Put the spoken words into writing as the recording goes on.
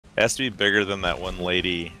has to be bigger than that one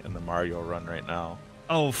lady in the Mario run right now.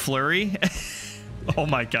 Oh, Flurry? Oh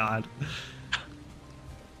my god.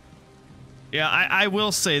 Yeah, I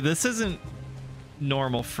will say this isn't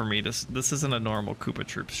normal for me. This isn't a normal Koopa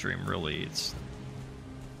Troop stream, really.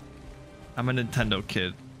 I'm a Nintendo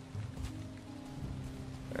kid.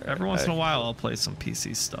 Every once in a while, I'll play some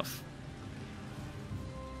PC stuff.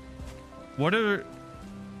 What are...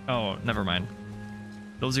 Oh, never mind.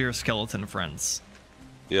 Those are your skeleton friends.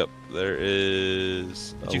 Yep, there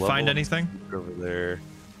is... Did you find anything? Over there.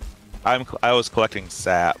 I was collecting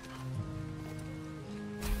sap.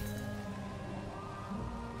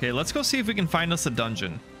 Okay, let's go see if we can find us a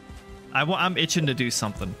dungeon. I'm itching to do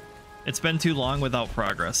something. It's been too long without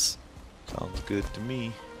progress. Sounds good to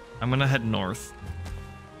me. I'm gonna head north.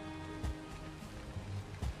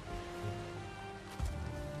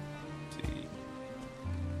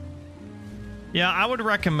 Yeah, I would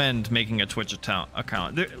recommend making a Twitch account.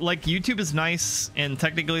 Like, YouTube is nice, and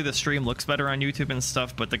technically the stream looks better on YouTube and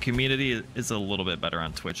stuff, but the community is a little bit better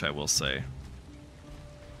on Twitch, I will say.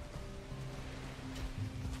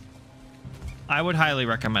 I would highly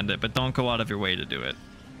recommend it, but don't go out of your way to do it.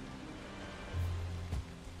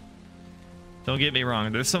 Don't get me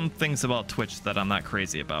wrong, there's some things about Twitch that I'm not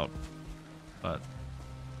crazy about, but...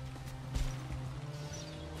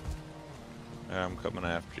 I'm coming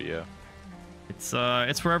after you.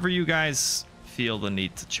 It's wherever you guys feel the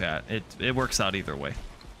need to chat. It works out either way.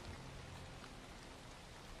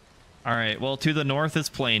 All right, well, to the north is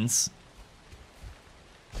plains.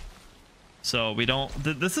 So we don't...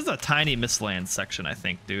 This is a tiny Mistlands section, I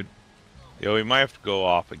think, dude. Yeah, we might have to go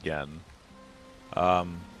off again.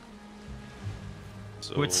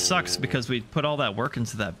 Which sucks because we put all that work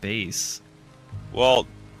into that base. Well,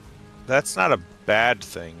 that's not a bad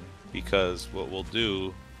thing, because what we'll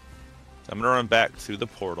do... I'm going to run back through the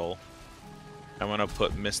portal. I'm going to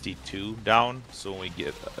put Misty 2 down, so when we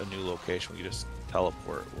get a new location, we can just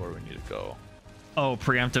teleport where we need to go. Oh,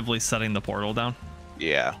 preemptively setting the portal down?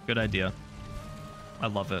 Yeah. Good idea. I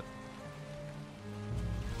love it.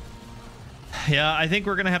 Yeah, I think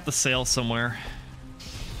we're going to have to sail somewhere.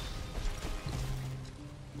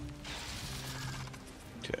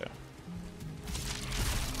 Okay.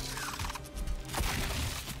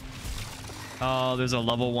 Oh, there's a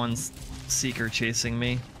level 1 seeker chasing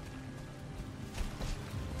me.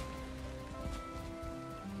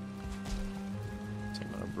 So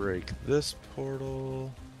I'm gonna break this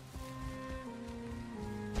portal.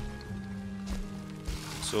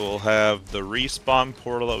 So we'll have the respawn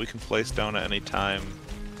portal that we can place down at any time.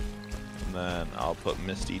 And then I'll put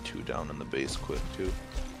Misty 2 down in the base quick too.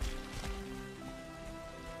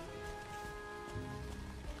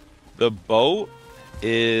 The boat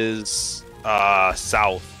is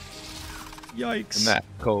south. Yikes. In that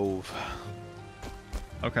cove.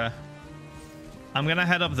 Okay. I'm gonna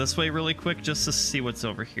head up this way really quick just to see what's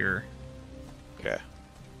over here. Okay.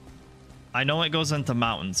 I know it goes into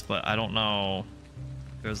mountains, but I don't know.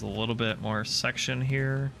 There's a little bit more section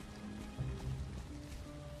here.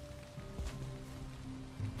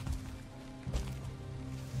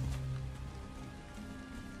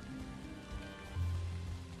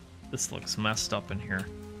 This looks messed up in here.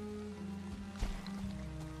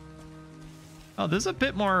 Oh, there's a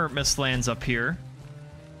bit more Mistlands up here.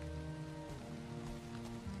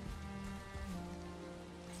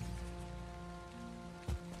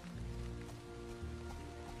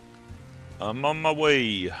 I'm on my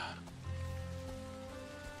way.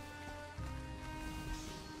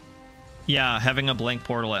 Yeah, having a blank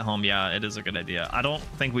portal at home, yeah, it is a good idea. I don't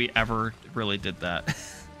think we ever really did that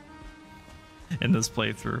in this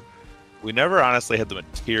playthrough. We never honestly had the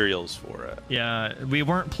materials for it. Yeah, we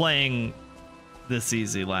weren't playing this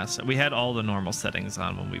easy last time. We had all the normal settings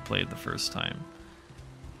on when we played the first time.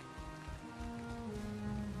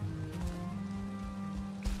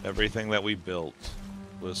 Everything that we built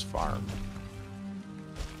was farmed.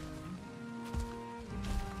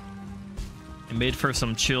 It made for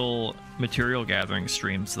some chill material gathering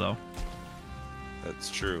streams, though.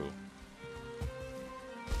 That's true.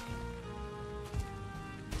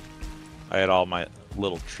 I had all my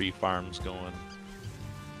little tree farms going.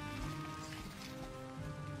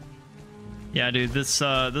 Yeah, dude, this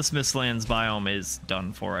Mistlands biome is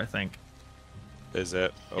done for, I think. Is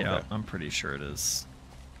it? Okay. Yeah, I'm pretty sure it is.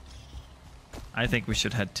 I think we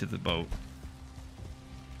should head to the boat.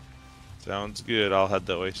 Sounds good. I'll head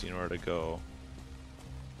that way so you know where to go.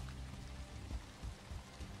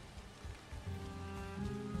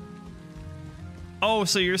 Oh,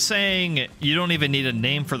 so you're saying you don't even need a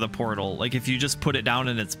name for the portal. Like, if you just put it down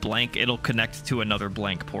and it's blank, it'll connect to another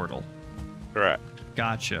blank portal. Correct.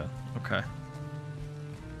 Gotcha. Okay.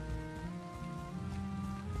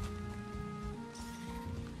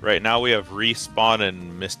 Right now we have Respawn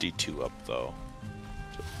and Misty 2 up, though,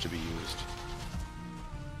 to be used.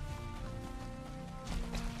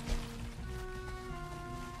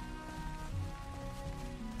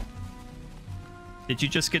 Did you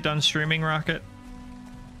just get done streaming, Rocket?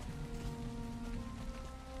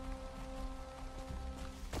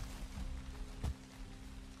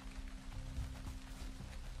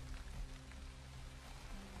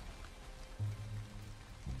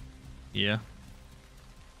 Yeah.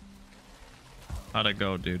 How'd it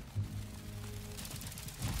go, dude?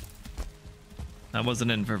 I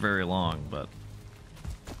wasn't in for very long, but...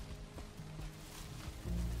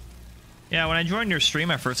 Yeah, when I joined your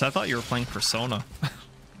stream at first, I thought you were playing Persona.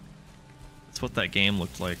 That's what that game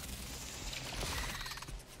looked like.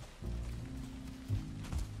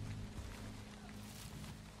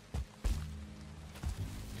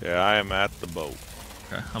 Okay, I am at the boat.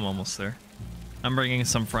 Okay, I'm almost there. I'm bringing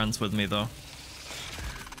some friends with me, though.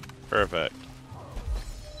 Perfect.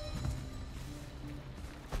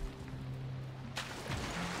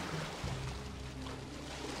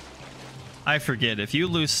 I forget, if you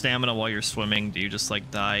lose stamina while you're swimming, do you just, like,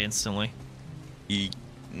 die instantly?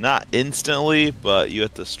 Not instantly, but you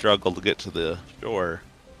have to struggle to get to the shore.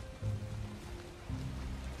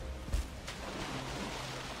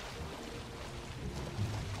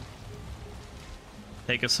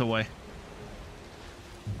 Take us away.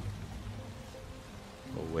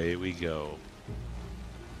 Away we go.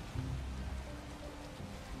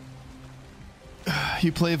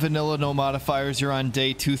 You play vanilla, no modifiers, you're on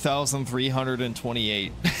day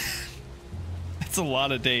 2,328. That's a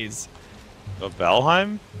lot of days. Of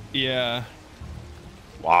Valheim? Yeah.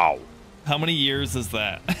 Wow. How many years is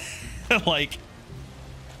that? Like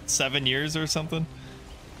 7 years or something?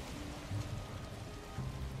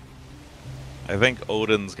 I think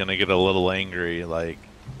Odin's gonna get a little angry, like,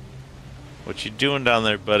 what you doing down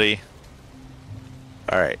there, buddy?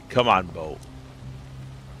 Alright, come on, boat.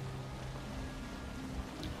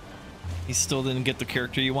 You still didn't get the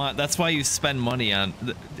character you want. That's why you spend money on...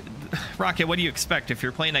 Rocket, what do you expect? If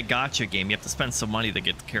you're playing a gacha game, you have to spend some money to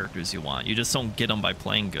get the characters you want. You just don't get them by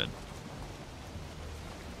playing good.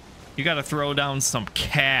 You gotta throw down some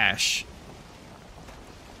cash.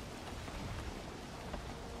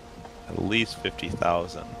 At least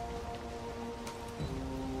 50,000.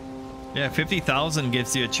 Yeah, 50,000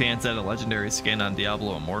 gives you a chance at a legendary skin on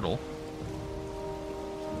Diablo Immortal.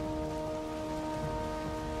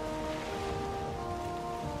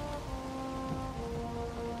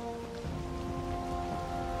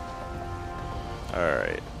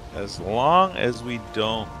 Alright, as long as we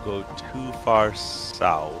don't go too far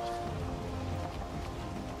south.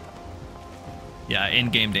 Yeah,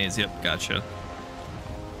 in-game days, yep, gotcha.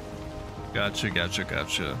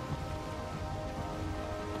 Gotcha.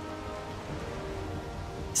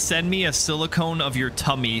 Send me a silicone of your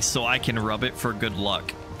tummy so I can rub it for good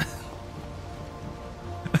luck.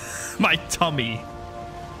 My tummy.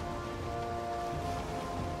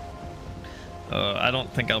 I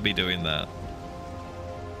don't think I'll be doing that.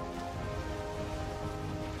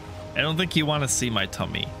 I don't think you want to see my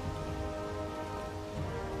tummy.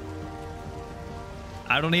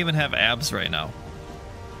 I don't even have abs right now.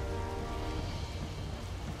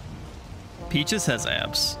 Peaches has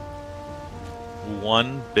abs.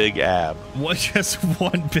 One big ab. What? Just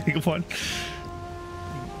one big one?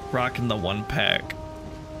 Rocking the one pack.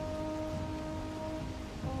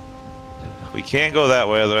 We can't go that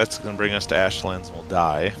way, otherwise it's going to bring us to Ashlands and we'll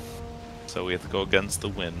die. So we have to go against the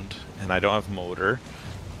wind, and I don't have motor.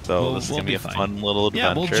 So this is going to be a fun little adventure.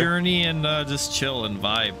 Yeah, we'll journey and just chill and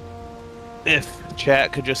vibe. If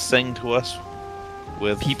chat could just sing to us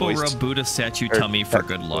with people rub Buddha statue tummy for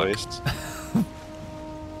good luck.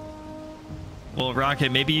 Well,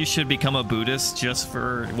 Rocket, maybe you should become a Buddhist just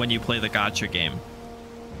for when you play the gacha game.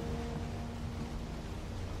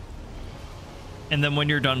 And then when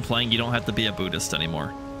you're done playing, you don't have to be a Buddhist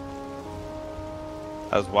anymore.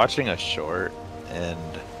 I was watching a short, and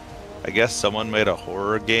I guess someone made a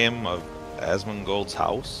horror game of Asmongold's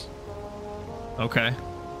house. Okay.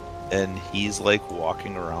 And he's like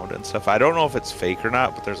walking around and stuff. I don't know if it's fake or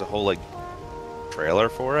not, but there's a whole like trailer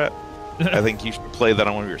for it. I think you should play that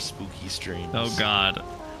on one of your spooky streams. Oh god.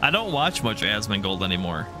 I don't watch much Asmongold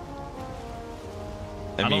anymore.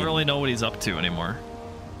 I don't really know what he's up to anymore.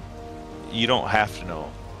 You don't have to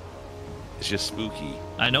know. It's just spooky.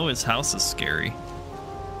 I know his house is scary.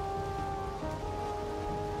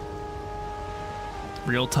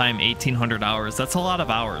 Real time 1,800 hours. That's a lot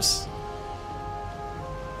of hours.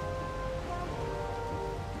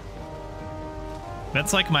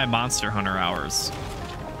 That's like my Monster Hunter hours.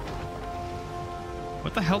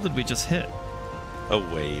 What the hell did we just hit? A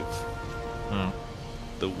wave. Oh.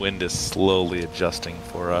 The wind is slowly adjusting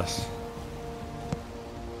for us.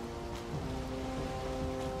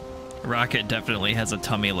 Rocket definitely has a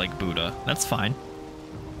tummy like Buddha. That's fine.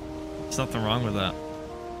 There's nothing wrong with that.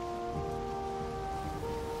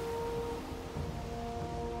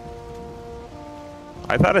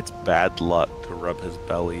 I thought it's bad luck to rub his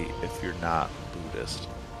belly if you're not Buddhist.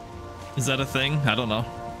 Is that a thing? I don't know.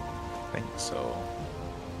 I think so.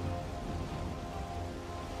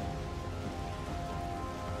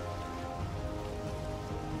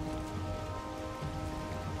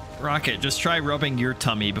 Rocket, just try rubbing your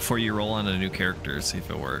tummy before you roll on a new character, see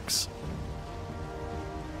if it works.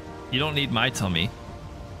 You don't need my tummy.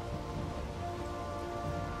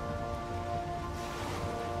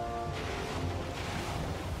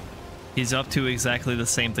 He's up to exactly the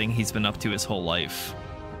same thing he's been up to his whole life.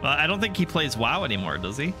 Well, I don't think he plays WoW anymore,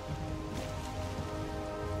 does he?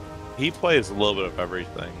 He plays a little bit of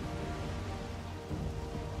everything.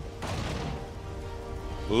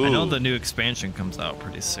 Ooh. I know the new expansion comes out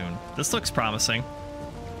pretty soon. This looks promising.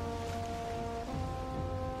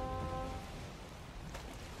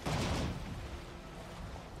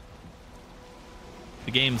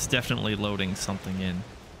 The game's definitely loading something in.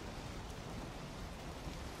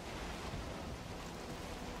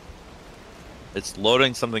 It's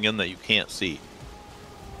loading something in that you can't see.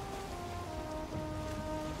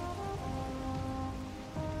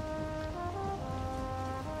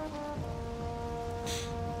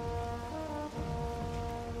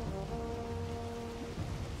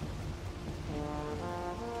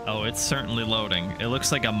 Oh, it's certainly loading. It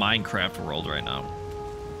looks like a Minecraft world right now.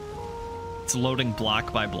 It's loading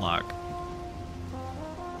block by block.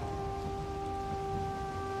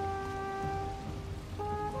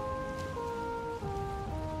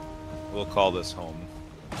 We'll call this home.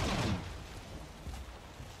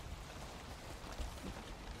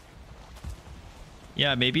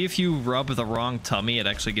 Yeah, maybe if you rub the wrong tummy, it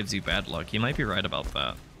actually gives you bad luck. You might be right about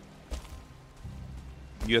that.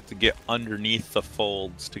 You have to get underneath the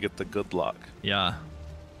folds to get the good luck. Yeah.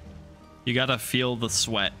 You gotta feel the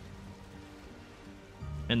sweat.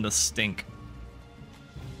 And the stink.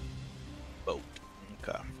 Boat.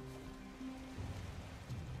 Okay.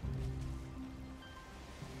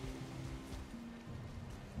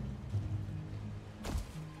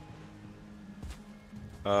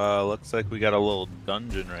 Looks like we got a little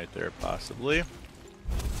dungeon right there, possibly.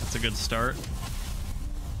 That's a good start.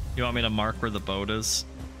 You want me to mark where the boat is?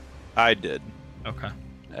 I did. Okay.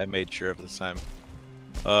 I made sure of this time.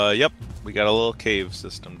 Yep. We got a little cave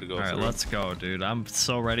system to go through. All right, let's go, dude. I'm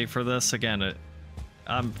so ready for this. Again,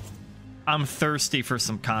 I'm thirsty for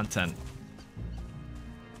some content.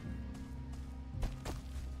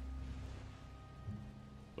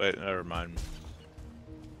 Wait, never mind.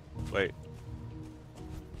 Wait.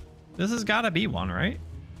 This has got to be one, right?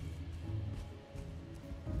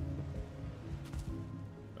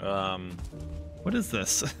 What is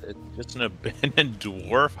this? It's just an abandoned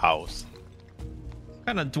dwarf house. What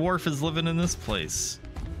kind of dwarf is living in this place?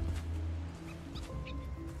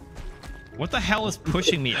 What the hell is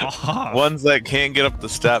pushing me off? Ones that can't get up the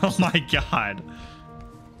steps. Oh my god.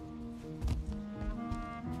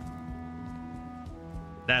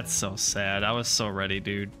 That's so sad. I was so ready,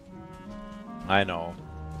 dude. I know.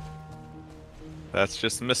 That's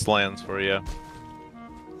just Mistlands for you.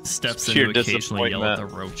 Steps Sheer into occasionally yell at the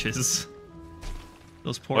disappointment. roaches.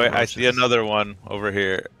 Those poor Wait, roaches. I see another one over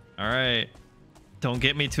here. All right. Don't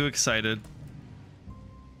get me too excited.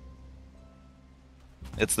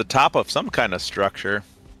 It's the top of some kind of structure.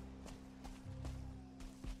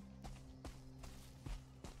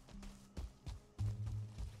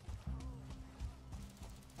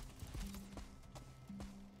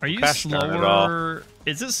 Are you Gosh darn it slower?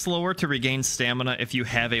 Is it slower to regain stamina if you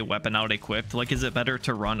have a weapon out equipped? Like, is it better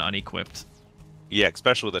to run unequipped? Yeah,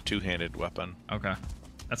 especially with a two-handed weapon. Okay.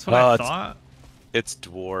 That's what I it's- thought. It's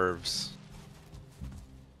dwarves.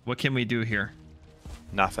 What can we do here?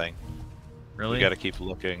 Nothing. Really? We gotta keep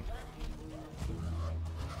looking.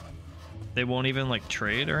 They won't even, like,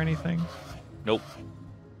 trade or anything? Nope.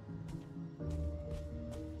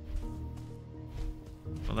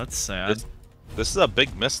 Well, that's sad. This is a big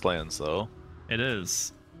Mistlands, though. It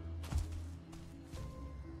is.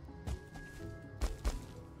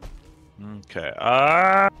 Okay.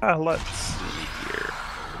 Let's see here.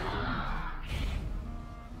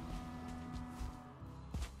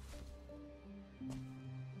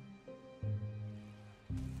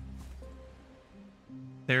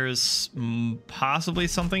 There's possibly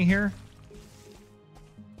something here.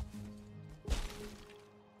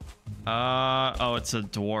 Oh, it's a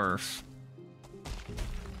dwarf.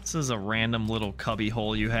 This is a random little cubby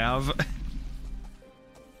hole you have.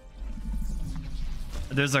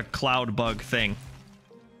 There's a cloud bug thing.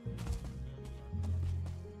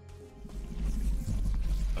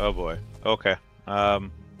 Oh boy. Okay.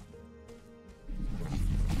 I'm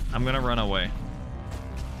gonna run away.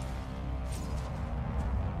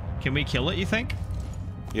 Can we kill it, you think?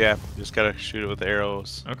 Yeah, just gotta shoot it with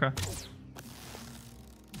arrows. Okay.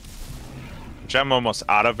 Which I'm almost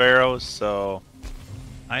out of arrows, so...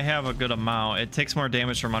 I have a good amount. It takes more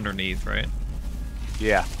damage from underneath, right?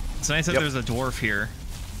 Yeah. It's nice that there's a dwarf here.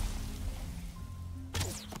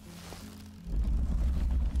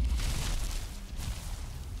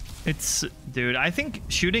 Dude, I think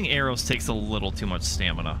shooting arrows takes a little too much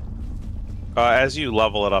stamina. As you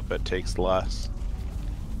level it up, it takes less.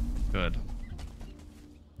 Good.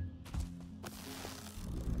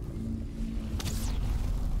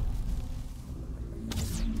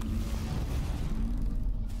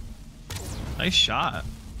 Nice shot.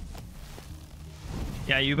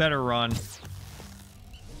 Yeah, you better run.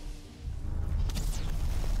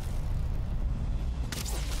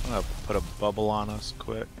 I'm gonna put a bubble on us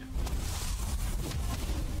quick.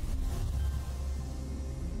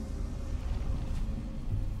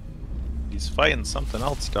 He's fighting something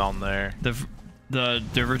else down there. The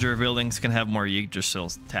Diverger buildings can have more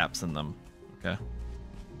Yggdrasil taps in them. Okay.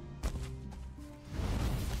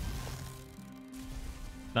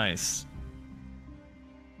 Nice.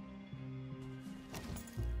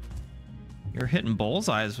 You're hitting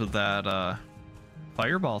bullseyes with that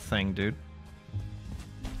fireball thing, dude.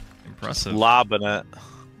 Impressive. Just lobbing it.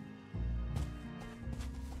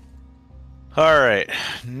 Alright,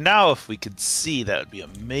 now if we could see, that would be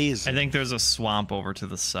amazing. I think there's a swamp over to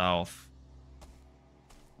the south.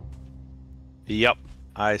 Yep,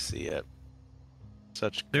 I see it.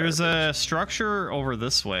 Such There's garbage. a structure over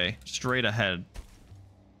this way, straight ahead.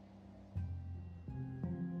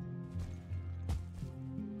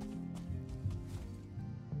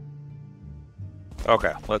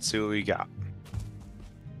 Okay, let's see what we got.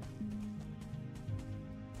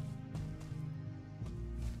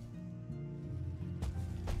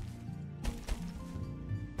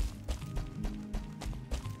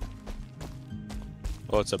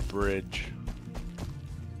 Oh, it's a bridge.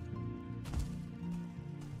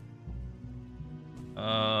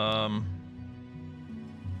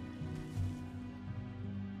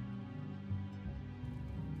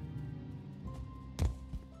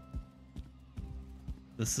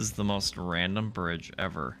 This is the most random bridge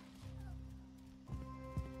ever.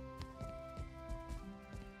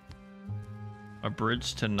 A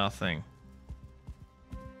bridge to nothing.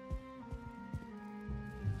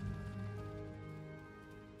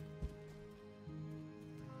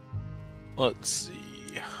 Let's see.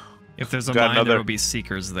 If there's a Got mine, there another- will be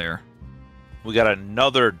seekers there. We got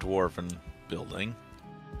another dwarven building.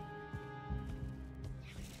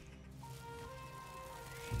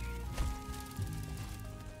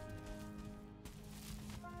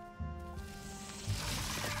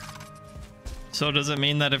 So does it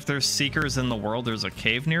mean that if there's seekers in the world, there's a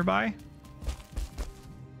cave nearby?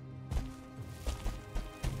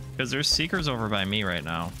 Because there's seekers over by me right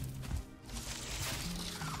now.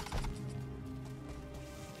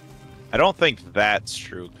 I don't think that's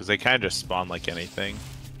true, because they kind of just spawn like anything.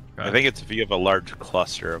 Okay. I think it's if you have a large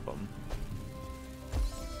cluster of them.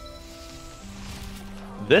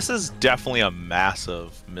 This is definitely a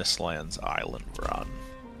massive Mistlands island we're on.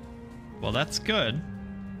 Well, that's good.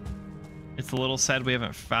 It's a little sad we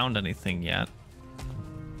haven't found anything yet.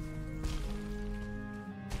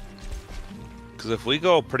 Because if we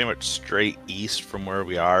go pretty much straight east from where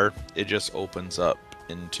we are, it just opens up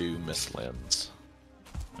into Mistlands.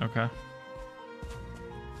 Okay.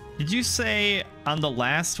 Did you say on the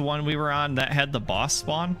last one we were on that had the boss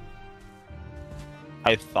spawn?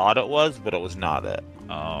 I thought it was, but it was not it.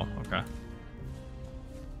 Oh, okay.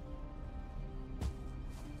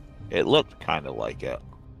 It looked kind of like it.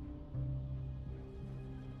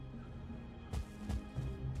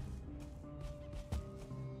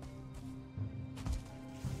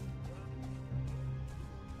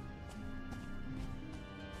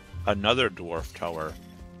 Another dwarf tower.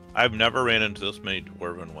 I've never ran into this many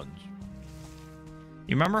dwarven ones.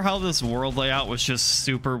 You remember how this world layout was just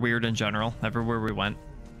super weird in general, everywhere we went?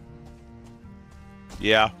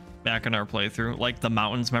 Yeah. Back in our playthrough. Like the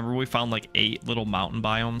mountains, remember we found like 8 little mountain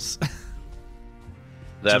biomes?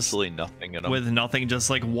 There's absolutely nothing in them. With nothing,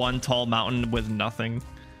 just like one tall mountain with nothing.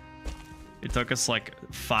 It took us like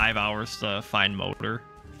 5 hours to find motor.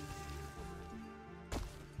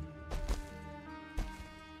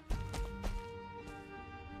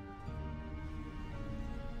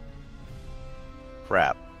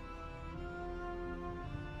 Crap.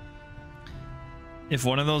 If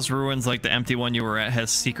one of those ruins, like the empty one you were at, has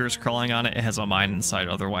seekers crawling on it, it has a mine inside.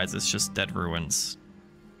 Otherwise, it's just dead ruins.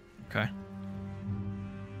 Okay.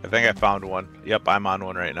 I think I found one. Yep, I'm on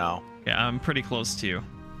one right now. Yeah, I'm pretty close to you.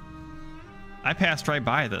 I passed right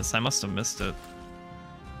by this. I must have missed it.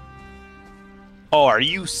 Oh, are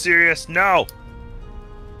you serious? No!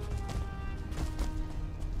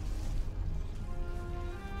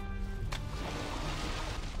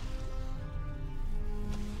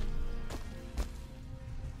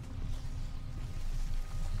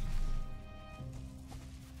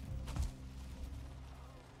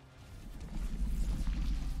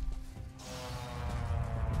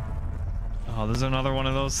 Oh, there's another one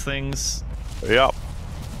of those things. Yep.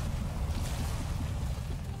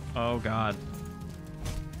 Oh, God.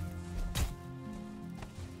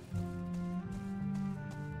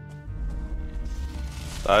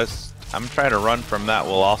 I'm trying to run from that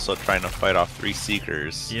while also trying to fight off 3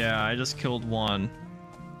 seekers. Yeah, I just killed one.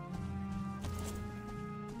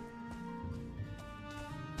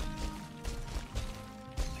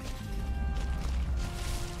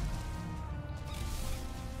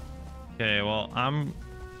 Okay, well, I'm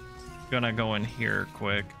gonna go in here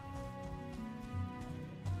quick.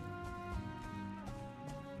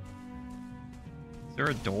 Is there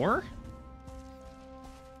a door?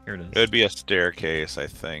 Here it is. It would be a staircase, I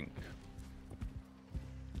think.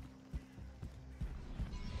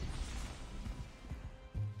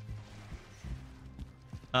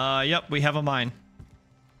 Yep, we have a mine.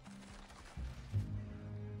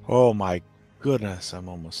 Oh my goodness, I'm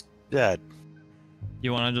almost dead.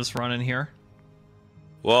 You want to just run in here?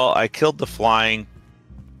 Well, I killed the flying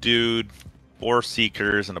dude, 4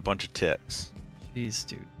 seekers, and a bunch of ticks. Jeez,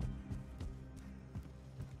 dude.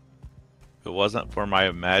 If it wasn't for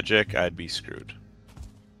my magic, I'd be screwed.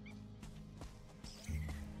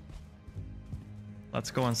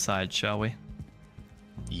 Let's go inside, shall we?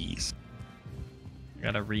 Yes.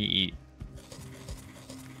 Gotta re-eat.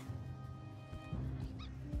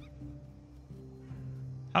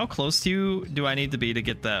 How close to you do I need to be to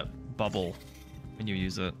get that bubble when you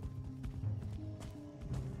use it?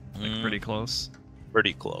 Like pretty close?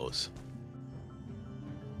 Pretty close.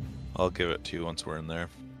 I'll give it to you once we're in there.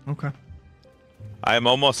 Okay. I'm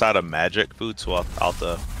almost out of magic food, so I'll have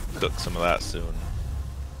to cook some of that soon.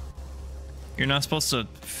 You're not supposed to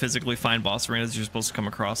physically find boss arenas. You're supposed to come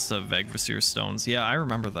across the Vegvisir stones. Yeah, I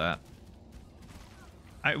remember that.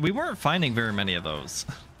 We weren't finding very many of those.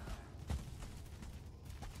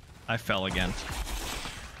 I fell again.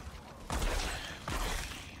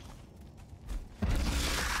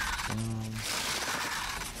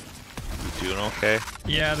 You doing okay?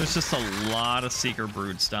 Yeah, there's just a lot of seeker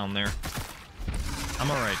broods down there.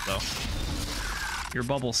 I'm alright, though. Your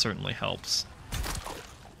bubble certainly helps.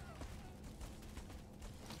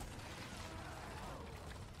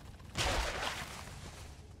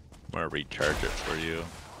 I'm gonna recharge it for you.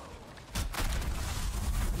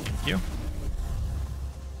 Thank you.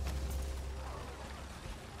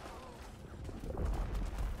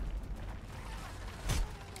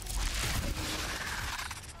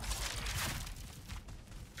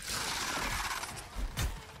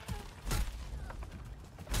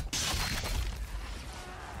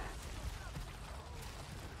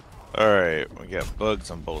 Alright, we got bugs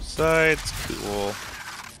on both sides. Cool.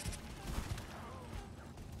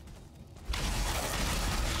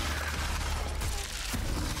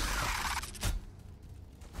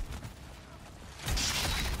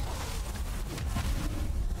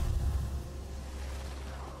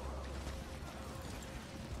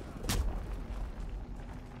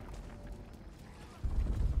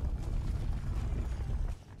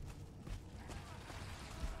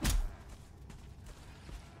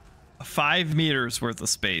 $5 meters worth of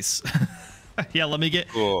space. Yeah, let me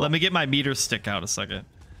get my meter stick out a second.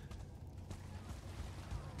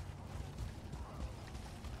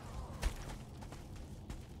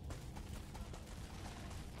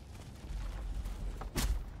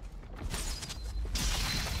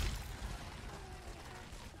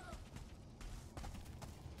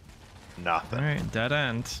 Nothing. All right, dead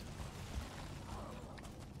end.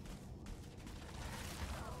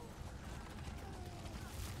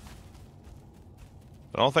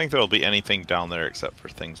 I don't think there'll be anything down there except for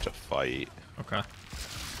things to fight. Okay.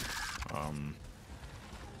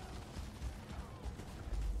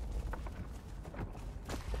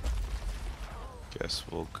 Guess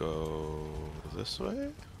we'll go this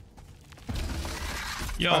way.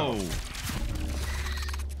 Yo. Oh.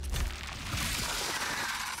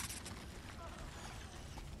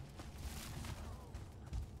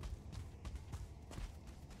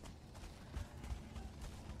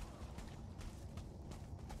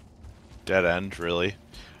 Dead end, really?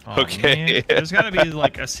 Oh, Okay. man. There's got to be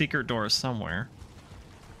like a secret door somewhere.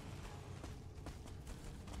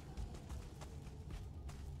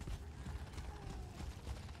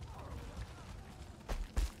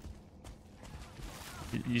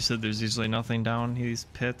 You said there's usually nothing down these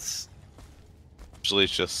pits? Usually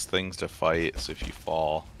it's just things to fight, so if you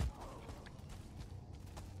fall.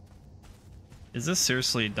 Is this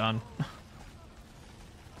seriously done?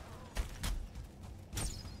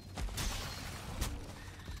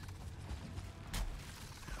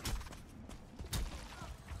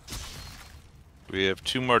 We have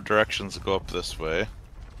 2 more directions to go up this way.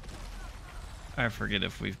 I forget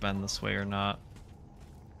if we've been this way or not.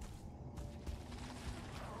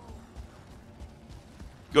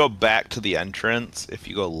 Go back to the entrance if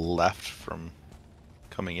you go left from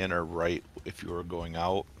coming in, or right if you were going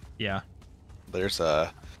out. Yeah. There's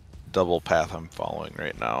a double path I'm following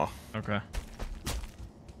right now. Okay.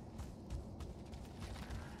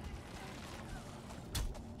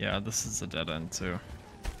 Yeah, this is a dead end too.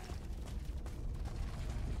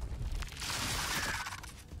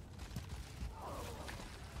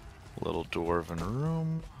 Little dwarven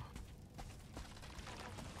room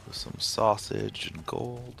with some sausage and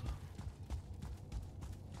gold.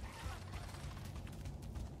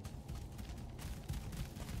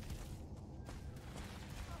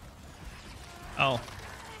 Oh.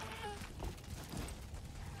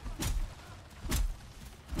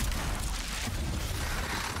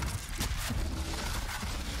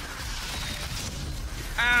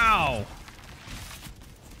 Ow!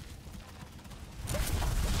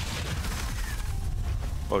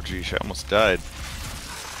 Oh geez, I almost died.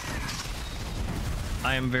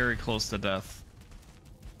 I am very close to death.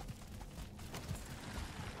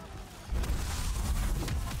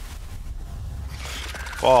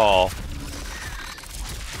 Fall.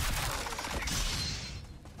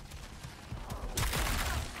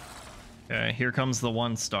 Okay, here comes the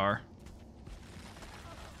 1 star.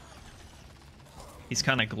 He's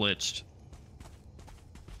kind of glitched.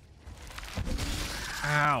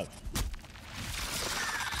 Ow.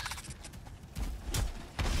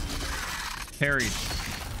 Parried.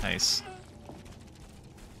 Nice.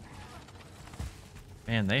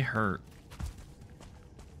 Man, they hurt.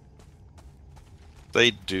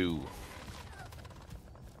 They do.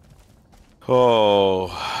 Oh,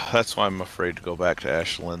 that's why I'm afraid to go back to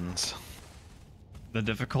Ashlands. The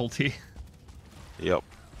difficulty. Yep.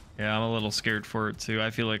 Yeah, I'm a little scared for it too.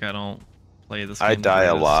 I feel like I don't play this game. I die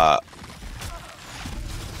a lot.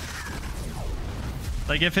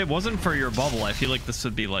 Like, if it wasn't for your bubble, I feel like this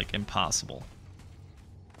would be, like, impossible.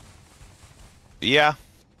 Yeah.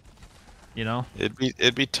 You know?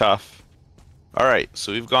 It'd be tough. Alright,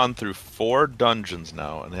 so we've gone through 4 dungeons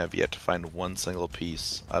now and have yet to find 1 single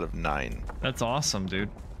piece out of 9. That's awesome, dude.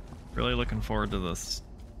 Really looking forward to this.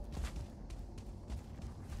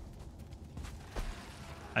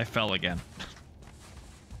 I fell again.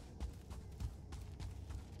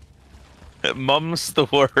 Mum's the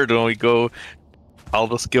word when we go. I'll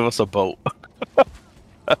just give us a boat.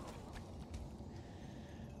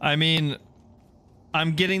 I mean,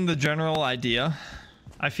 I'm getting the general idea,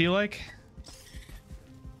 I feel like.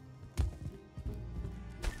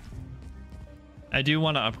 I do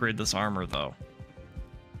want to upgrade this armor, though.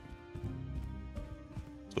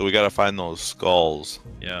 So we gotta find those skulls.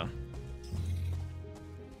 Yeah.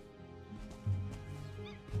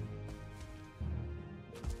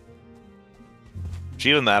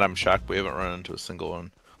 Even that, I'm shocked we haven't run into a single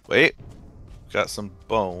one. Wait, got some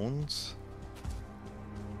bones.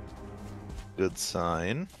 Good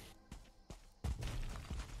sign.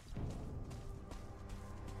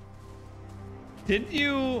 Didn't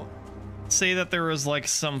you say that there was like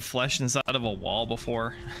some flesh inside of a wall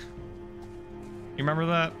before? You remember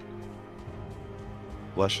that?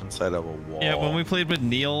 Flesh inside of a wall. Yeah, when we played with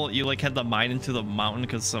Neil, you like had to mine into the mountain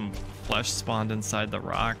because some flesh spawned inside the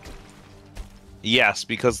rock. Yes,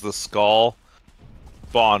 because the skull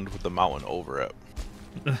spawned with the mountain over it.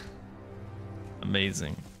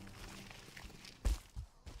 Amazing.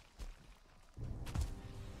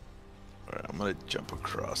 Alright, I'm gonna jump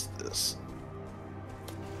across this.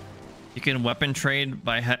 You can weapon trade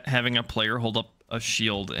by having a player hold up a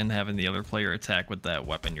shield and having the other player attack with that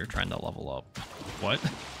weapon you're trying to level up. What?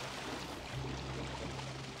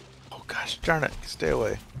 Oh gosh, darn it, stay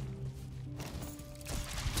away.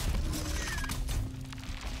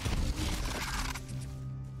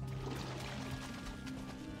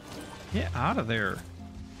 Get out of there.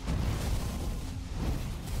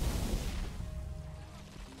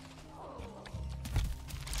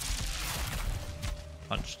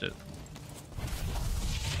 Punched it.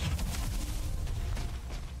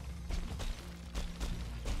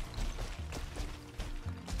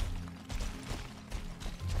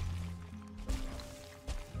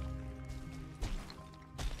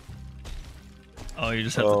 Oh, you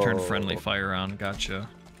just have to turn friendly fire on. Gotcha.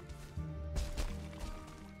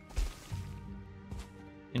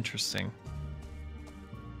 Interesting.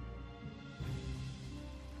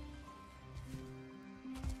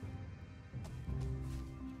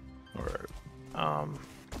 Alright.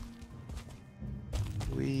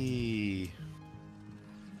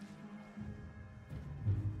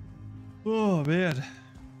 Oh, man.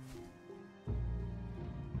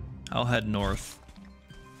 I'll head north.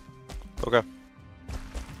 Okay.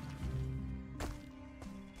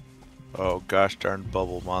 Oh gosh darn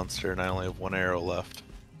bubble monster, and I only have one arrow left.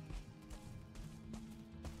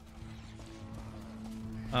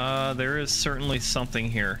 There is certainly something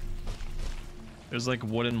here. There's like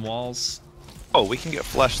wooden walls. Oh, we can get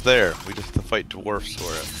flesh there. We just have to fight dwarfs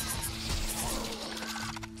for it.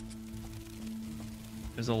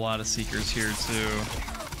 There's a lot of seekers here too.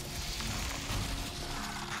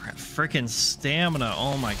 Freaking stamina,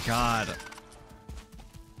 oh my god.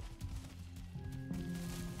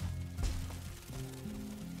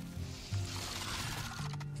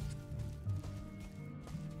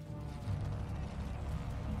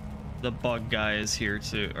 The bug guy is here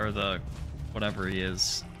too, or the whatever he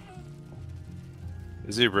is.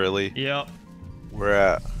 Is he really? Yep. Where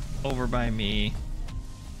at? Over by me.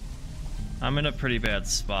 I'm in a pretty bad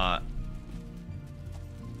spot.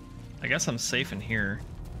 I guess I'm safe in here.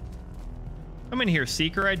 Come in here,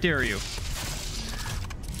 Seeker, I dare you.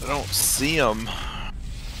 I don't see him.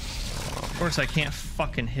 Of course I can't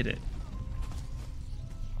fucking hit it.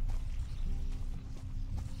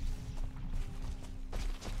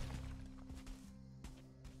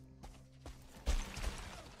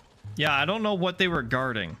 Yeah, I don't know what they were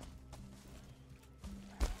guarding.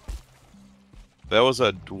 That was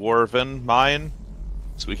a dwarven mine,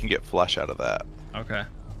 so we can get flesh out of that. Okay.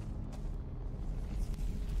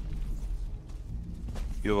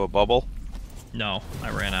 You have a bubble? No, I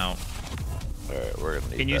ran out. Alright, we're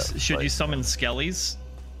gonna need Can you? that Should you fight. summon skellies?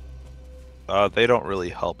 They don't really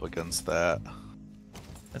help against that.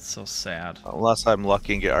 That's so sad. Unless I'm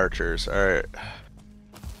lucky and get archers. Alright.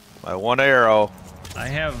 My one arrow. I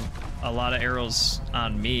have a lot of arrows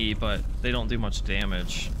on me, but they don't do much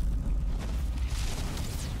damage.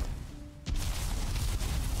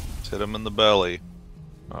 Just hit him in the belly.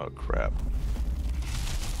 Oh crap.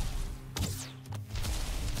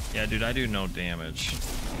 Yeah, dude, I do no damage.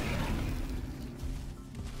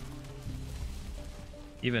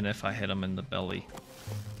 Even if I hit him in the belly.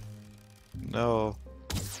 No.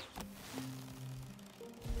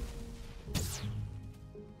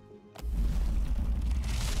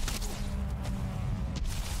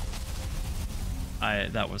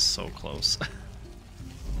 That was so close.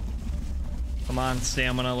 Come on,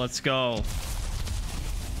 stamina, let's go.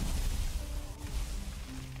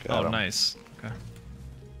 Got Oh, him. nice. Okay.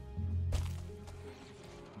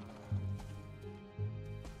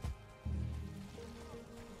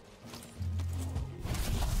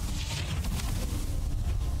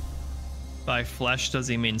 By flesh, does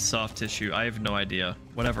he mean soft tissue? I have no idea.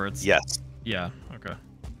 Whatever it's. Yes. Yeah, okay.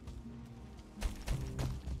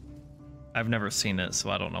 I've never seen it, so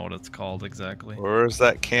I don't know what it's called exactly. Where is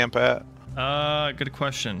that camp at? Good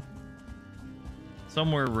question.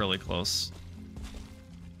 Somewhere really close.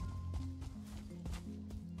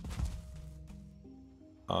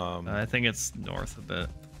 I think it's north a bit.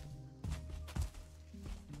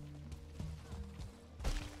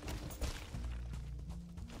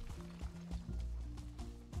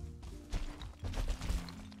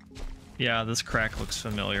 Yeah, this crack looks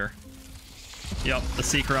familiar. Yep, the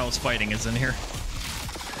seeker I was fighting is in here.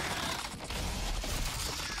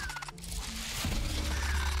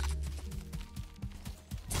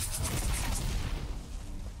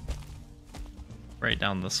 Right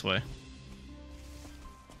down this way.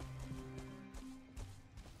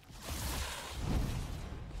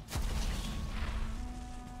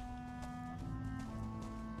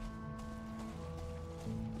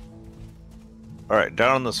 Alright,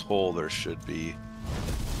 down in this hole there should be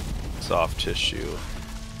soft tissue.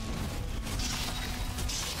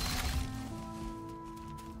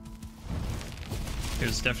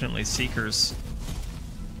 There's definitely seekers.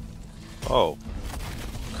 Oh.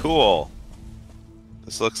 Cool.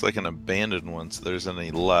 This looks like an abandoned one, so there's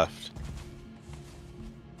any left.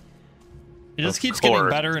 It just Of keeps getting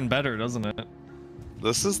course. better and better, doesn't it?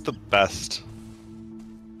 This is the best.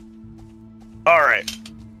 Alright.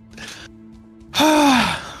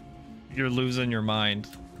 You're losing your mind.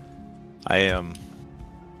 I am.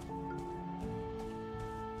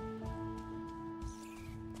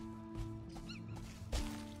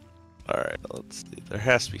 Alright, let's see. There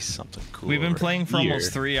has to be something cool. We've been over playing for here.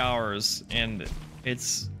 almost 3 hours, and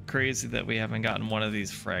it's crazy that we haven't gotten one of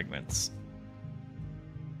these fragments.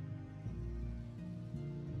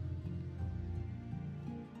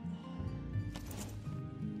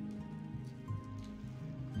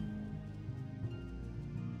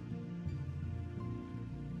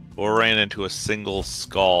 Or ran into a single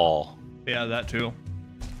skull. Yeah, that too.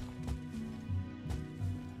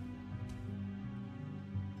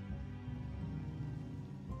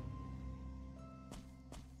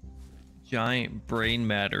 Giant brain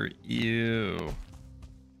matter. Ew.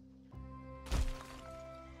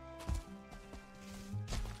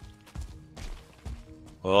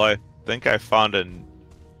 Well, I think I found a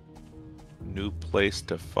new place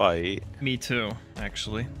to fight. Me too,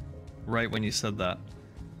 actually. Right when you said that.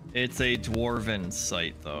 It's a dwarven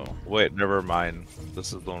site, though. Wait, never mind.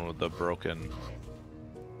 This is the one with the broken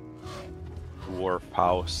dwarf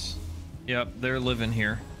house. Yep, they're living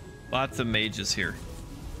here. Lots of mages here.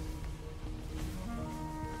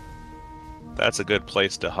 That's a good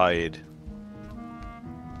place to hide.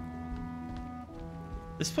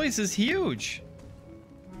 This place is huge.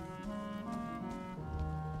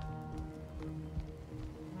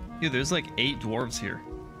 Dude, there's like 8 dwarves here.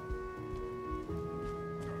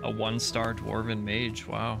 A 1-star dwarven mage,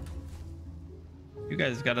 wow. You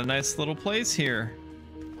guys got a nice little place here.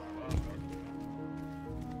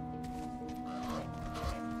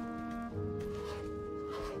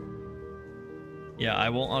 Yeah, I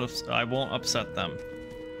won't upset them.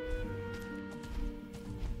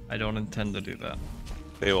 I don't intend to do that.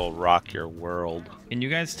 They will rock your world. Can you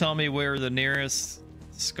guys tell me where the nearest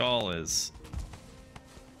skull is?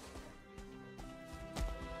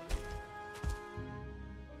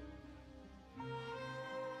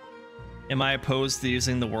 Am I opposed to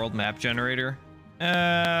using the world map generator?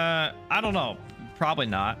 I don't know. Probably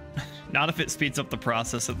not. Not if it speeds up the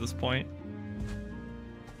process at this point.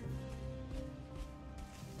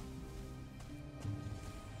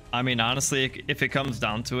 I mean, honestly, if it comes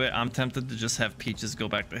down to it, I'm tempted to just have Peaches go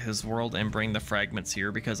back to his world and bring the fragments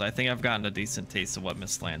here because I think I've gotten a decent taste of what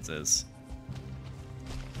Mistlands is.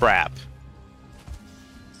 Crap.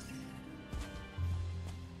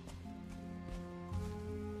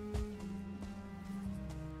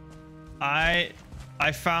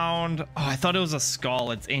 I found... Oh, I thought it was a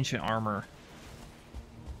skull. It's ancient armor.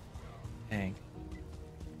 Dang.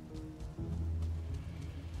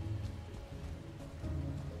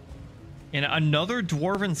 In another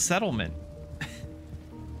dwarven settlement.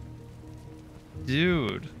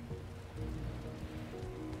 Dude.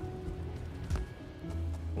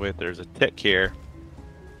 Wait, there's a tick here.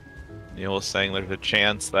 Neil was saying there's a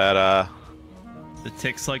chance that The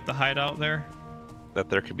ticks like the hideout there? that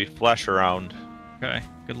there could be flesh around. Okay,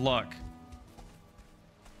 good luck.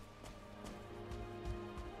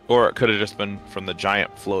 Or it could have just been from the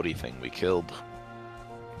giant floaty thing we killed.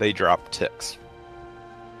 They drop ticks.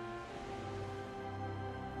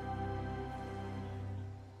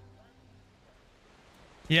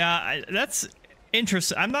 Yeah, that's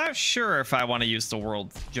interesting. I'm not sure if I want to use the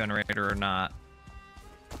world generator or not.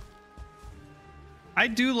 I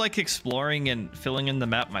do like exploring and filling in the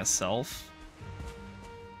map myself.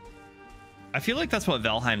 I feel like that's what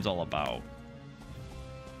Valheim's all about.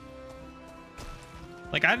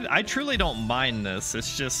 Like, I truly don't mind this.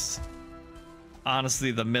 It's just,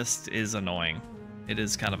 honestly, the mist is annoying. It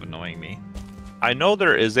is kind of annoying me. I know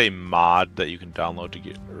there is a mod that you can download to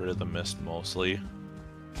get rid of the mist mostly.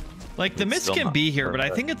 Like, the mist can be here, but I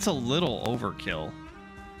think it's a little overkill.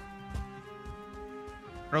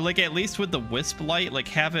 Or, like, at least with the wisp light, like,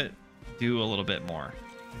 have it do a little bit more.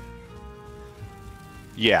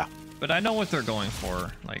 Yeah. But I know what they're going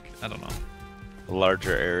for. Like, I don't know. A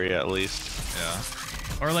larger area at least. Yeah.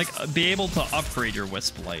 Or, like, be able to upgrade your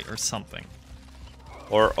wisp light or something.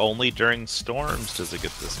 Or only during storms does it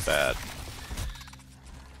get this bad.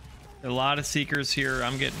 A lot of seekers here.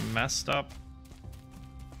 I'm getting messed up.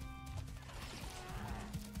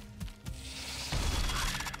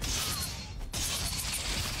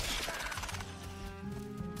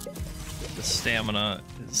 The stamina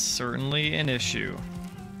is certainly an issue.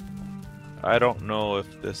 I don't know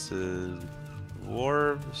if this is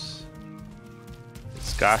dwarves.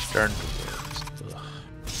 It's gosh darn dwarves. Ugh.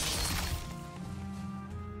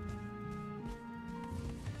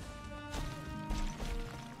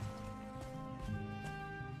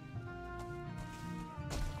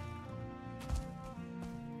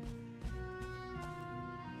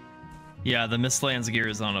 Yeah, the Mistlands gear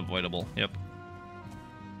is unavoidable. Yep.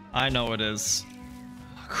 I know it is.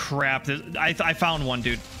 Crap. I found one,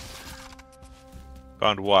 dude.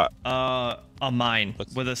 Found what? A mine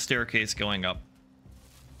with a staircase going up.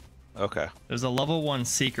 Okay. There's a level 1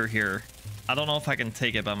 seeker here. I don't know if I can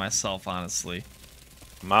take it by myself, honestly.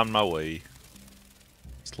 I'm on my way.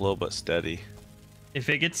 It's a little bit steady. If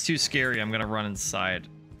it gets too scary, I'm gonna run inside.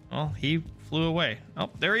 Oh, he flew away. Oh,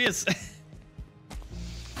 there he is.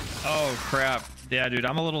 Oh, crap. Yeah, dude,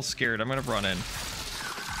 I'm a little scared. I'm gonna run in.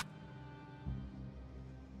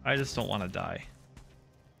 I just don't want to die.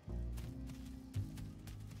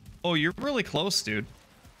 Oh, you're really close, dude.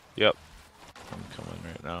 Yep. I'm coming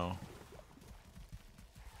right now.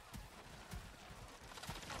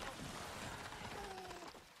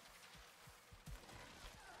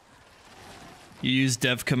 You use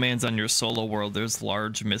dev commands on your solo world. There's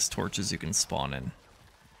large mist torches you can spawn in.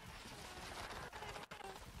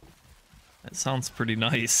 That sounds pretty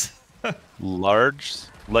nice. Large?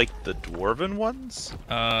 Like the dwarven ones?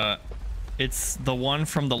 It's the one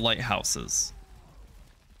from the lighthouses.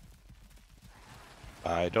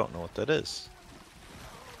 I don't know what that is.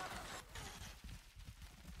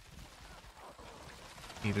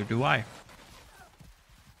 Neither do I.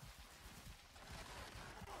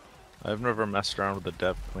 I've never messed around with the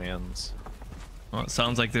dev commands. Well, it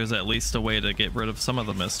sounds like there's at least a way to get rid of some of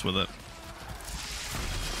the mist with it.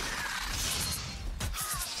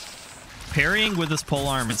 Parrying with this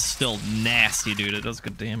polearm is still nasty, dude. It does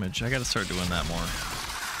good damage. I gotta start doing that more.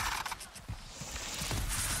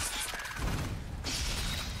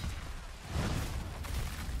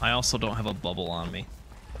 I also don't have a bubble on me.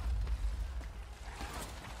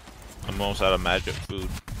 I'm almost out of magic food.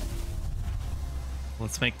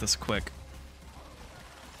 Let's make this quick.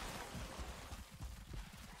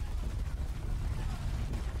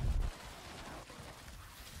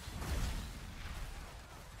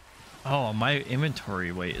 Oh, my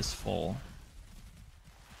inventory weight is full.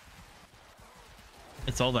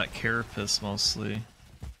 It's all that carapace mostly.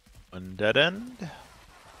 One dead end.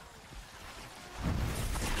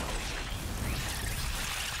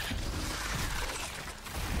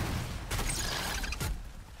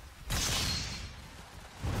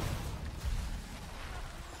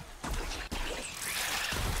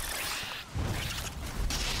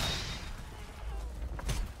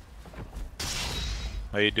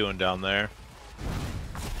 How you doing down there?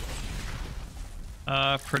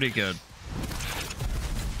 Pretty good.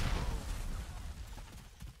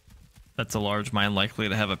 That's a large mine likely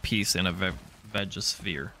to have a piece in a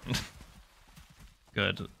vegosphere.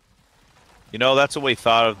 Good. You know, that's what we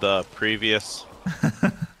thought of the previous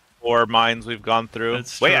 4 mines we've gone through.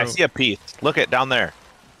 That's Wait, I true. see a piece. Look at down there.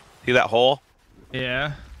 See that hole?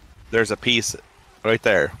 Yeah. There's a piece right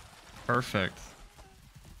there. Perfect.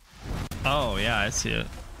 Oh, yeah, I see it.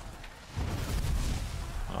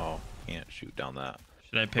 Oh, can't shoot down that.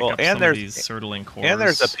 Should I pick Well, up and some of these surtling cores? And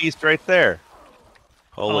there's a piece right there.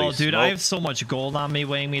 Holy Oh, dude, smoke. I have so much gold on me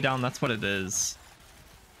weighing me down. That's what it is.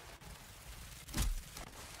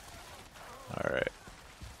 Alright.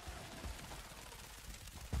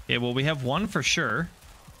 Yeah, well, we have 1 for sure.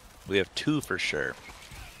 We have 2 for sure.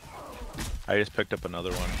 I just picked up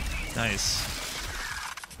another one. Nice.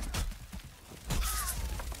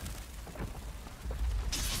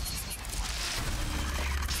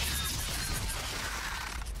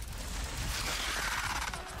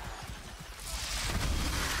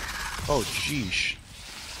 Oh, jeesh.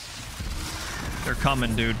 They're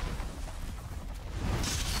coming, dude.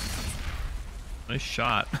 Nice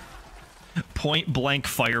shot. Point blank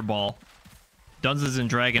fireball. Dungeons and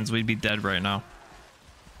Dragons, we'd be dead right now.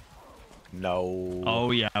 No.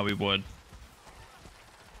 Oh, yeah, we would.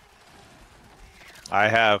 I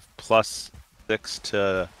have +6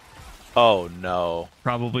 to... Oh, no.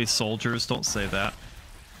 Probably soldiers. Don't say that.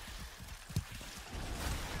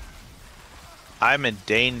 I'm in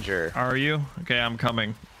danger. Are you? Okay, I'm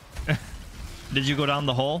coming. Did you go down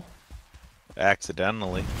the hole?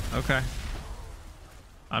 Accidentally. Okay.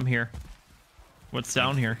 I'm here. What's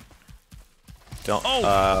down here? Don't...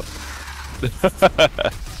 Oh!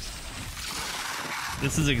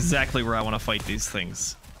 This is exactly where I want to fight these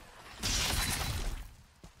things.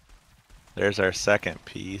 There's our second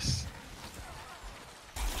piece.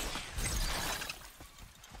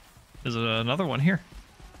 There's another one here.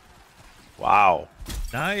 Wow.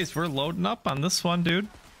 Nice, we're loading up on this one, dude.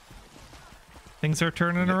 Things are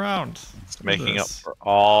turning around. It's making up for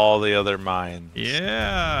all the other mines.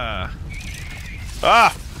 Yeah.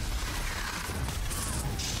 Ah!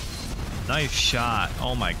 Nice shot.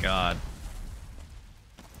 Oh my god.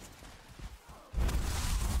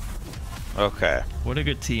 Okay. What a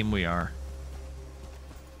good team we are.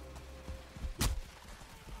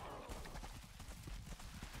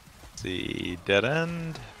 Let's see, dead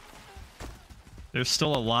end. There's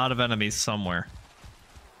still a lot of enemies somewhere.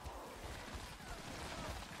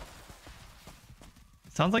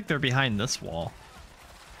 Sounds like they're behind this wall.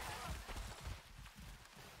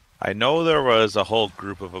 I know there was a whole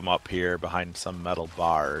group of them up here behind some metal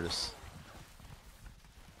bars.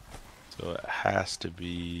 So it has to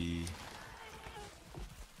be...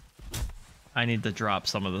 I need to drop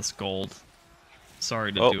some of this gold.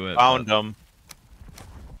 Sorry to do it. Found them.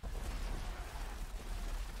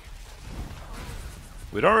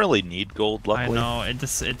 We don't really need gold, luckily. I know,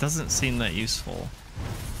 it doesn't seem that useful.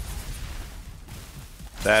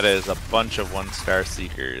 That is a bunch of 1-star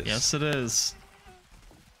seekers. Yes, it is.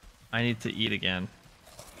 I need to eat again.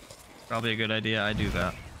 Probably a good idea I do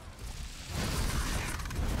that.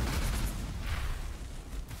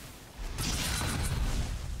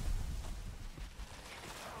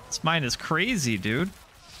 This mine is crazy, dude.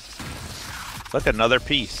 Look, another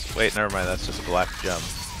piece. Wait, never mind. That's just a black gem.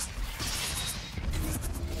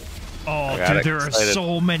 Oh, dude, there are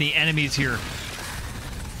so many enemies here.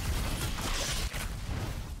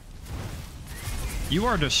 You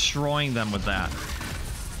are destroying them with that.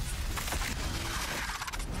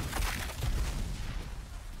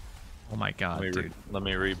 Oh my god, dude. Let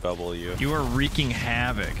me rebubble you. You are wreaking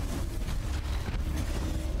havoc.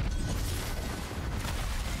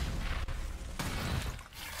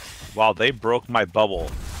 Wow, they broke my bubble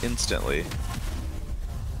instantly.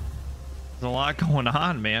 There's a lot going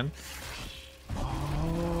on, man.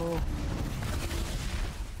 Oh.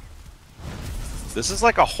 This is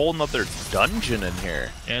like a whole nother dungeon in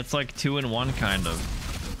here. Yeah, it's like 2 in 1 kind of.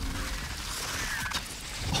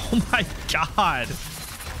 Oh my god.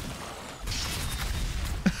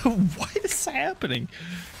 What is happening?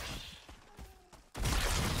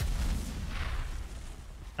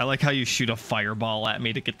 I like how you shoot a fireball at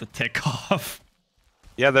me to get the tick off.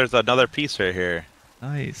 Yeah, there's another piece right here.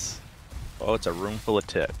 Nice. Oh, it's a room full of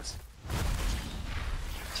ticks.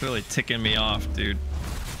 It's really ticking me off, dude.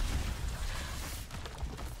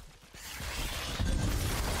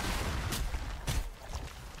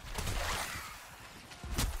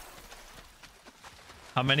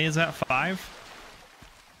 How many is that? 5?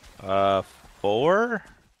 4?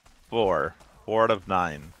 4. 4 out of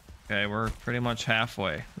 9. Okay, we're pretty much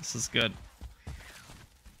halfway. This is good.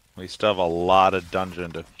 We still have a lot of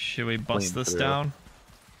dungeon to... Should we bust this down?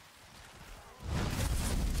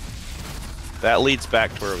 That leads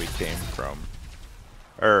back to where we came from.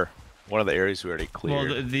 Or, one of the areas we already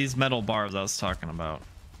cleared. Well, these metal bars I was talking about.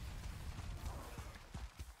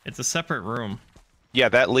 It's a separate room.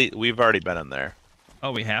 Yeah, we've already been in there.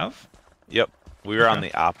 Oh, we have? Yep. We were on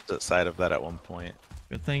the opposite side of that at one point.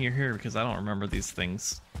 Good thing you're here because I don't remember these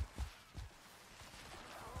things.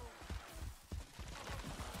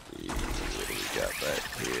 What do we got back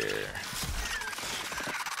here?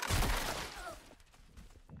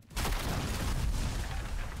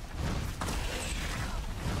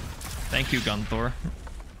 Thank you, Gunthor.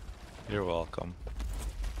 You're welcome.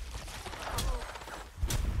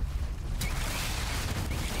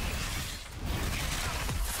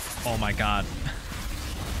 Oh my god.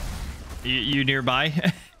 You nearby?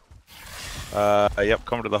 Yep,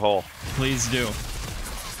 come to the hole. Please do.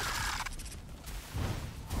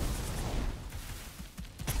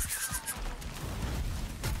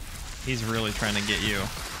 He's really trying to get you.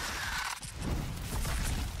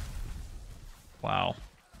 Wow.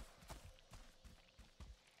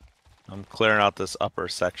 I'm clearing out this upper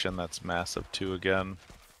section that's massive too again.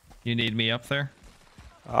 You need me up there?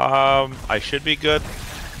 I should be good.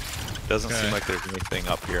 Doesn't seem like there's anything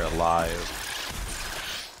up here alive.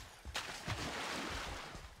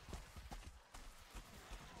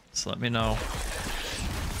 Just let me know.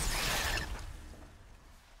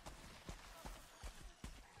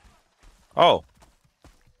 Oh.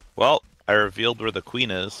 Well, I revealed where the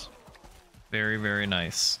queen is. Very, very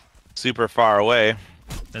nice. Super far away.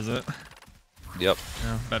 Is it? Yep.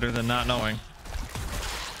 Yeah, better than not knowing.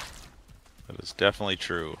 That is definitely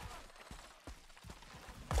true.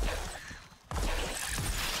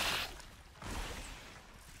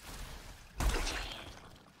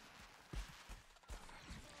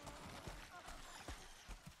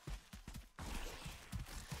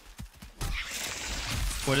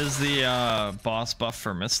 What is the boss buff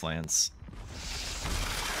for Mistlands?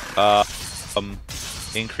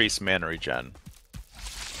 Increased mana regen.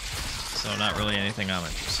 So not really anything I'm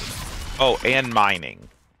interested in. Oh, and mining.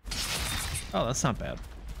 Oh, that's not bad.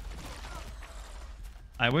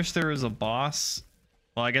 I wish there was a boss.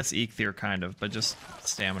 Well, I guess Eikthyr kind of, but just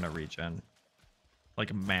stamina regen.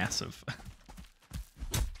 Like massive.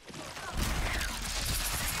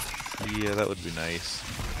 Yeah, that would be nice.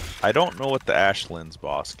 I don't know what the Ashlands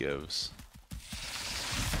boss gives.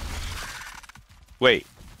 Wait,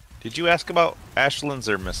 did you ask about Ashlands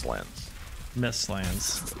or Mistlands?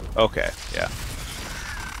 Mistlands. Okay, yeah.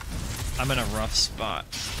 I'm in a rough spot.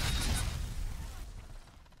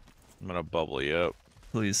 I'm gonna bubble you up.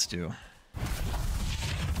 Please do.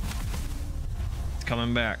 It's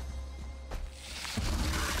coming back.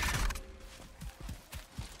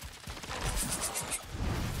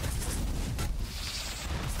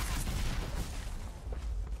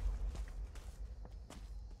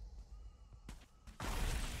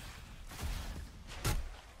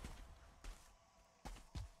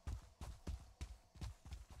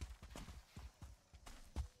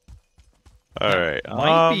 Alright,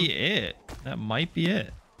 might be it. That might be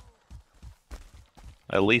it.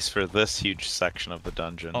 At least for this huge section of the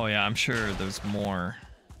dungeon. Oh yeah, I'm sure there's more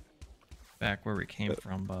back where we came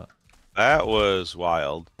from, but that was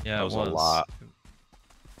wild. Yeah, that was a lot.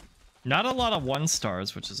 Not a lot of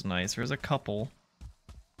 1-stars, which is nice. There's a couple.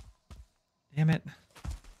 Damn it.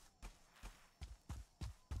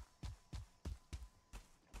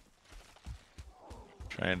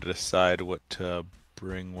 Trying to decide what to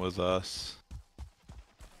bring with us.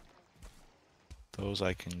 Those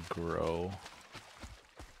I can grow.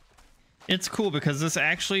 It's cool because this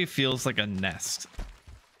actually feels like a nest.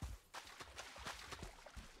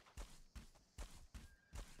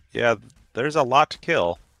 Yeah, there's a lot to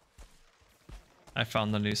kill. I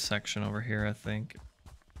found the new section over here, I think.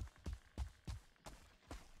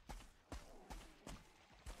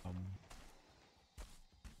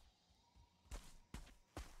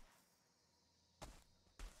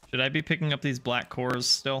 Should I be picking up these black cores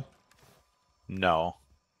still? No.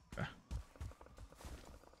 Okay.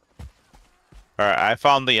 Alright, I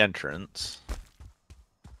found the entrance.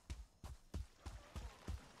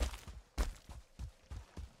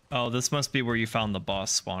 Oh, this must be where you found the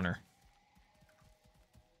boss spawner.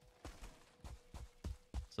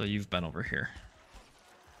 So you've been over here.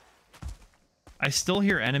 I still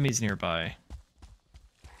hear enemies nearby.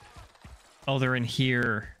 Oh, they're in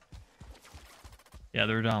here. Yeah,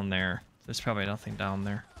 they're down there. There's probably nothing down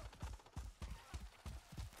there.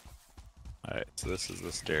 Alright, so this is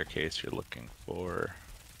the staircase you're looking for.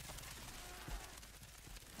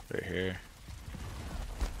 Right here.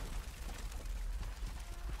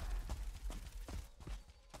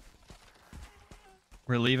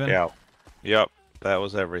 We're leaving? Yeah. Yep, that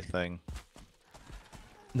was everything.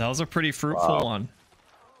 That was a pretty fruitful one.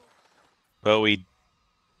 But we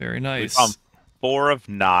Very nice. We found 4 of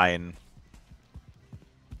 9.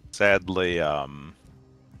 Sadly,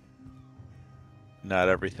 not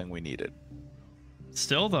everything we needed.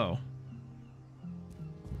 Still, though.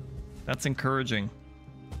 That's encouraging.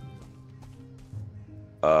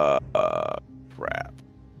 Crap.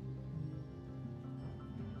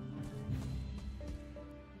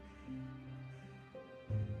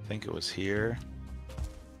 I think it was here.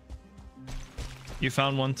 You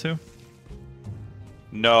found one too?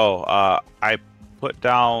 No, I put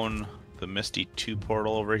down the Misty 2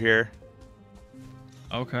 portal over here.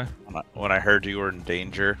 Okay. When I heard you were in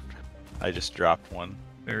danger, I just dropped one.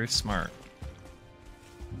 Very smart.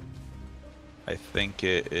 I think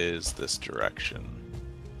it is this direction.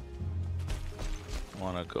 I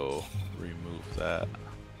want to go remove that.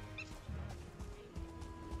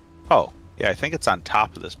 Oh, yeah, I think it's on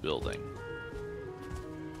top of this building.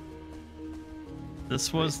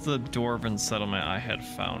 This was the Dwarven settlement I had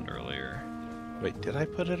found earlier. Wait, did I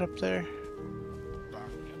put it up there?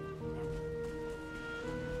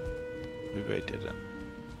 Maybe I didn't.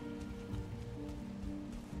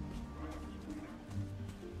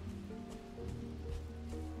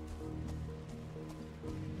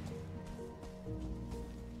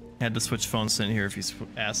 Had to switch phones in here if you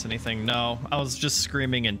asked anything. No, I was just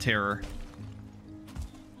screaming in terror.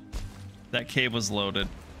 That cave was loaded.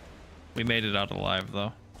 We made it out alive,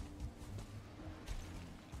 though.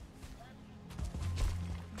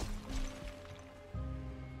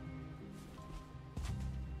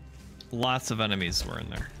 Lots of enemies were in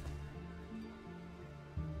there.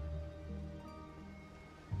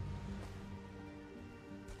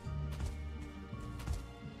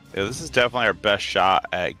 Yeah, this is definitely our best shot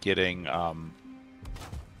at getting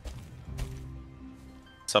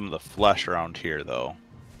some of the flesh around here, though.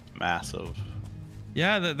 Massive.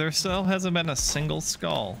 Yeah, there still hasn't been a single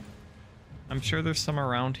skull. I'm sure there's some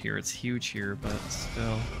around here. It's huge here, but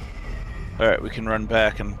still. Alright, we can run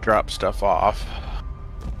back and drop stuff off.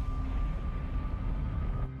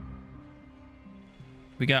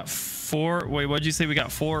 We got 4. Wait, what'd you say? We got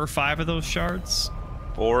 4 or 5 of those shards?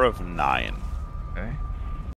 4 of 9. Okay.